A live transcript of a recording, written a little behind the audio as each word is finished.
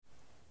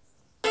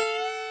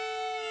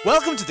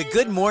Welcome to the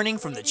Good Morning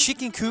from the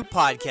Chicken Coop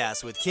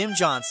podcast with Kim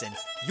Johnson,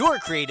 your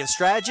creative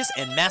strategist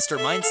and master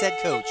mindset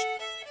coach.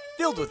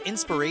 Filled with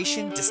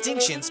inspiration,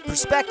 distinctions,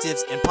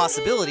 perspectives, and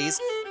possibilities,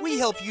 we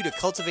help you to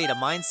cultivate a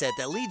mindset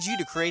that leads you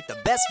to create the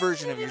best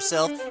version of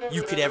yourself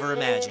you could ever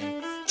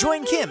imagine.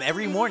 Join Kim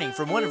every morning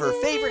from one of her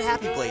favorite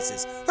happy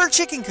places, her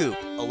chicken coop,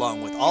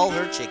 along with all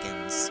her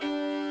chickens.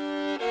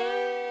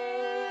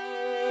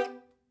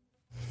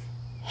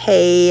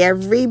 Hey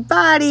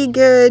everybody,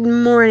 good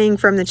morning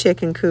from the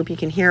chicken coop. You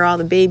can hear all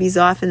the babies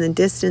off in the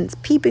distance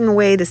peeping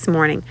away this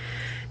morning.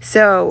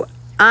 So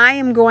I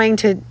am going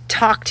to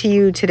talk to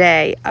you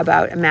today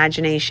about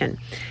imagination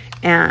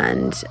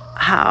and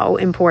how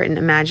important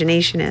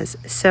imagination is.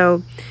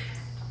 So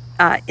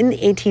in the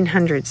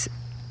 1800s,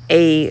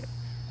 a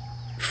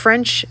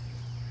French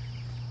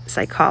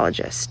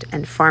psychologist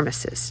and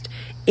pharmacist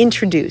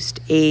introduced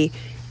a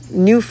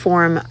new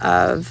form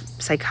of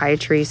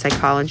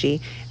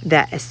psychology,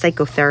 that a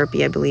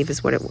psychotherapy, I believe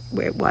is what it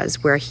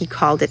was, where he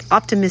called it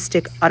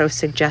optimistic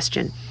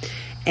autosuggestion.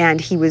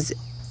 And he was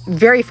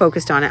very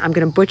focused on it. I'm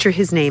going to butcher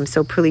his name,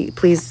 so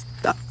please,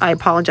 I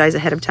apologize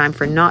ahead of time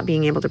for not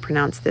being able to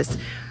pronounce this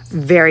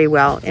very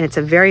well. And it's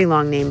a very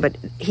long name, but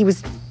he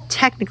was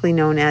technically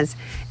known as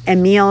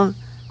Emile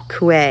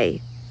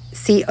Coué,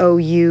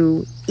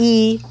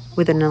 C-O-U-E,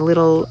 with a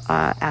little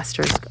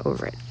asterisk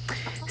over it.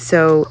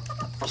 So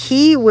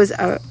he was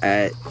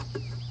a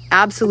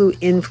absolute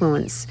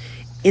influence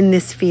in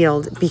this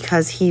field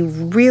because he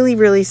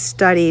really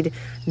studied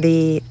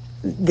he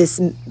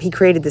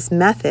created this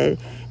method,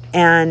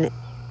 and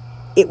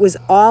it was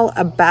all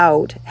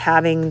about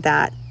having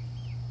that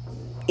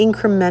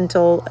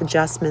incremental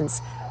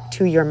adjustments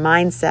to your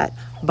mindset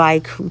by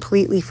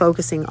completely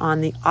focusing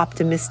on the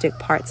optimistic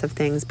parts of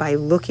things, by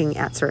looking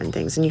at certain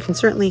things. And you can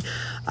certainly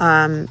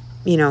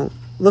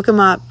look him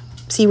up,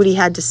 see what he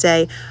had to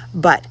say,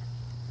 but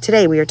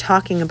today we are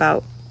talking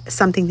about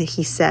something that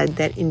he said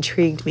that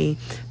intrigued me,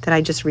 that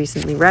I just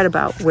recently read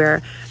about,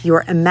 where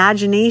your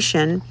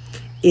imagination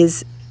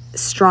is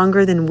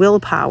stronger than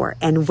willpower.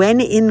 And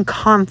when in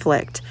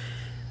conflict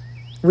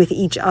with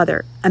each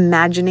other,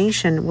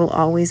 imagination will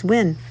always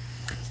win.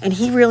 And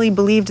he really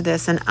believed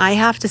this. And I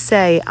have to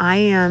say, I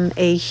am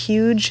a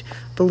huge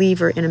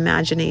believer in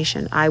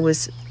imagination.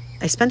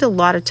 I spent a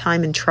lot of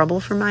time in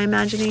trouble for my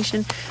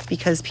imagination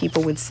because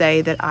people would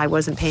say that I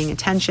wasn't paying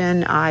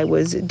attention, I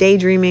was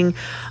daydreaming,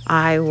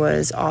 I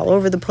was all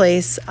over the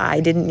place,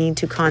 I didn't need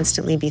to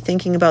constantly be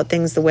thinking about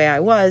things the way I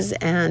was,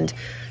 and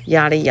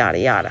yada, yada,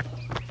 yada.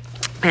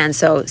 And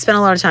so spent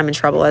a lot of time in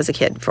trouble as a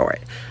kid for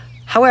it.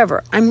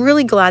 However, I'm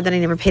really glad that I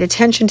never paid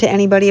attention to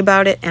anybody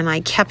about it, and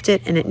I kept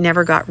it, and it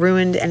never got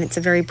ruined, and it's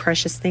a very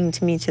precious thing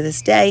to me to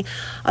this day.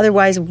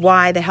 Otherwise,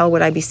 why the hell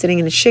would I be sitting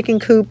in a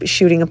chicken coop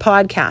shooting a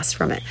podcast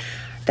from it?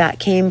 That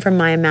came from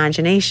my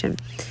imagination.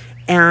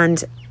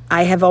 And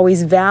I have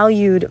always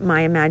valued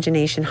my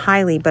imagination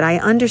highly, but I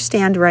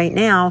understand right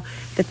now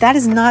that that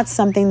is not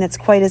something that's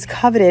quite as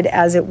coveted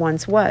as it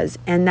once was.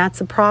 And that's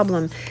a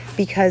problem,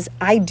 because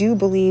I do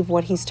believe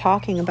what he's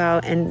talking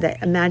about, and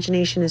that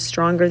imagination is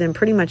stronger than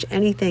pretty much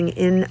anything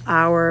in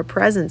our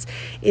presence.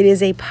 It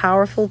is a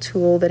powerful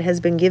tool that has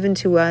been given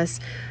to us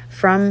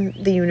from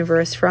the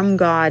universe, from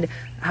God,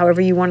 however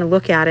you want to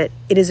look at it.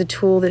 It is a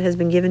tool that has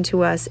been given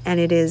to us, and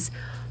it is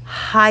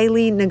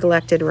highly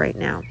neglected right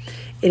now.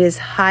 It is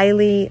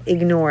highly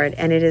ignored,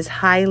 and it is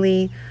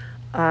highly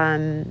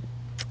I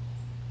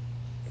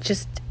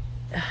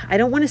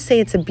don't want to say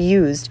it's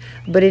abused,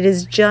 but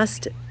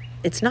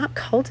it's not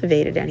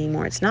cultivated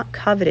anymore. It's not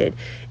coveted.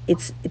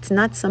 It's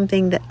not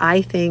something that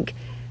I think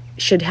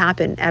should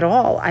happen at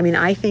all. I mean,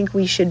 I think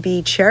we should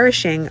be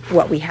cherishing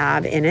what we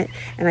have in it,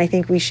 and I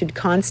think we should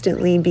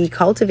constantly be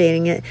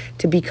cultivating it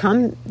to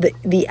become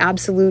the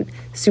absolute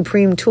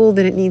supreme tool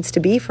that it needs to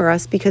be for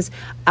us, because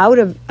out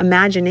of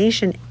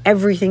imagination,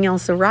 everything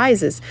else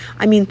arises.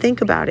 I mean,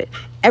 think about it.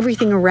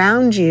 Everything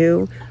around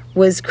you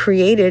was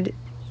created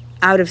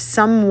out of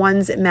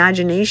someone's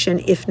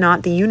imagination, if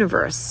not the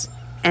universe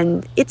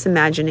and its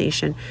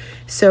imagination.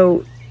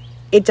 So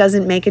it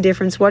doesn't make a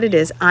difference what it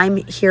is. I'm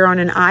here on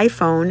an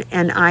iPhone,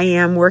 and I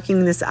am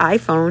working this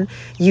iPhone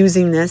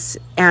using this,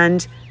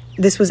 and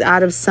this was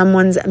out of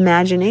someone's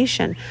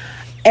imagination.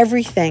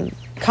 Everything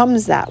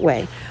comes that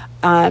way.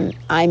 I'm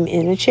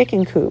in a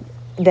chicken coop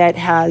that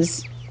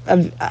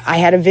I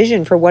had a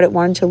vision for what it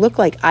wanted to look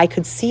like. I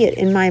could see it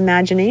in my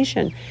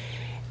imagination.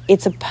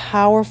 It's a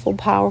powerful,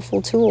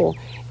 powerful tool.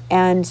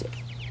 And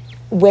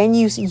when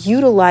you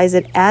utilize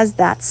it as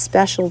that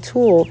special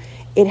tool,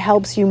 it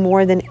helps you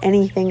more than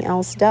anything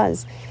else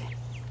does.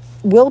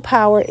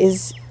 Willpower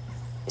is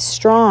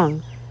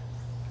strong.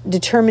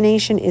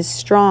 Determination is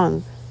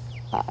strong.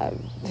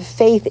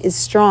 Faith is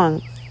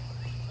strong.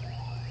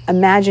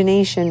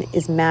 Imagination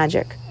is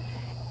magic.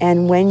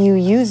 And when you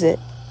use it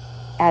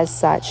as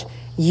such,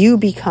 you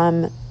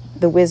become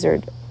the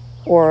wizard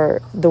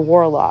or the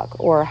warlock,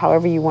 or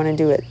however you want to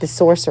do it, the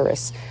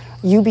sorceress.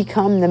 You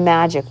become the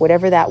magic,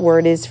 whatever that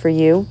word is for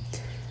you.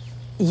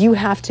 you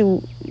have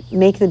to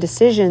make the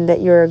decision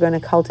that you're going to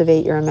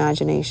cultivate your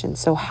imagination.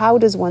 So how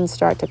does one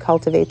start to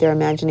cultivate their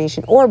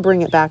imagination or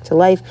bring it back to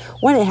life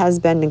when it has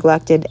been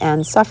neglected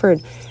and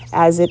suffered,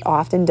 as it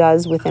often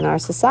does within our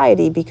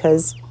society,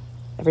 because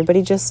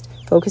everybody just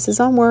focuses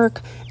on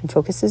work and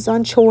focuses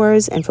on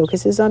chores and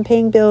focuses on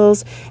paying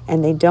bills,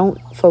 and they don't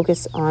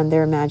focus on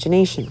their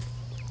imagination.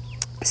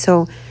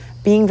 So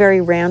being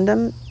very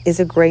random is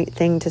a great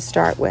thing to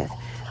start with.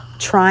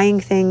 Trying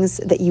things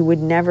that you would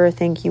never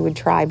think you would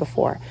try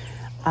before.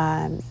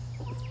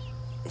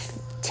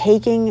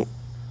 Taking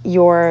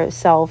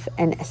yourself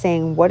and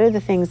saying, what are the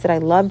things that I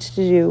loved to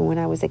do when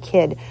I was a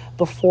kid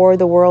before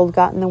the world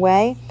got in the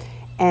way?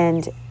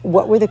 And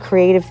what were the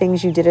creative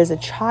things you did as a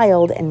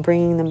child, and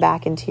bringing them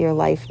back into your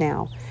life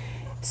now?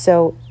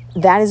 So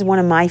that is one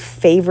of my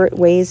favorite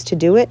ways to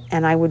do it.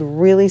 And I would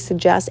really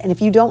suggest, and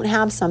if you don't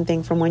have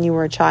something from when you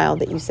were a child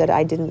that you said,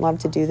 I didn't love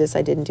to do this,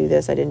 I didn't do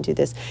this, I didn't do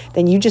this,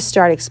 then you just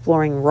start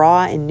exploring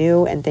raw and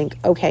new and think,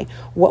 okay,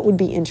 what would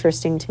be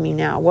interesting to me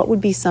now? What would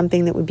be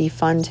something that would be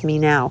fun to me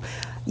now?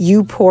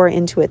 You pour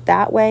into it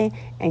that way,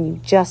 and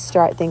you just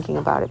start thinking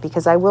about it.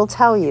 Because I will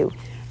tell you,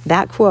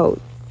 that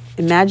quote,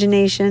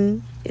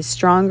 imagination is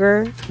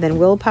stronger than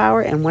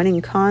willpower, and when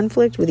in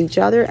conflict with each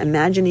other,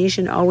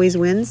 imagination always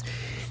wins.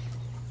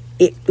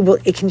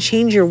 It can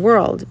change your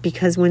world,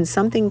 because when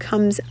something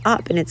comes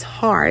up and it's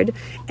hard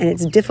and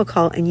it's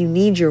difficult and you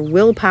need your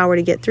willpower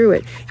to get through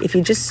it, if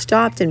you just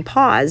stopped and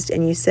paused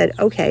and you said,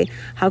 okay,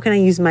 how can I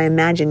use my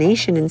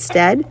imagination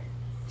instead?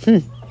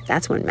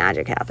 That's when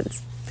magic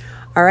happens.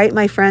 All right,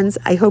 my friends,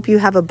 I hope you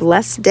have a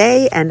blessed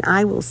day, and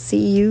I will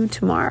see you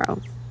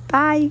tomorrow.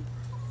 Bye.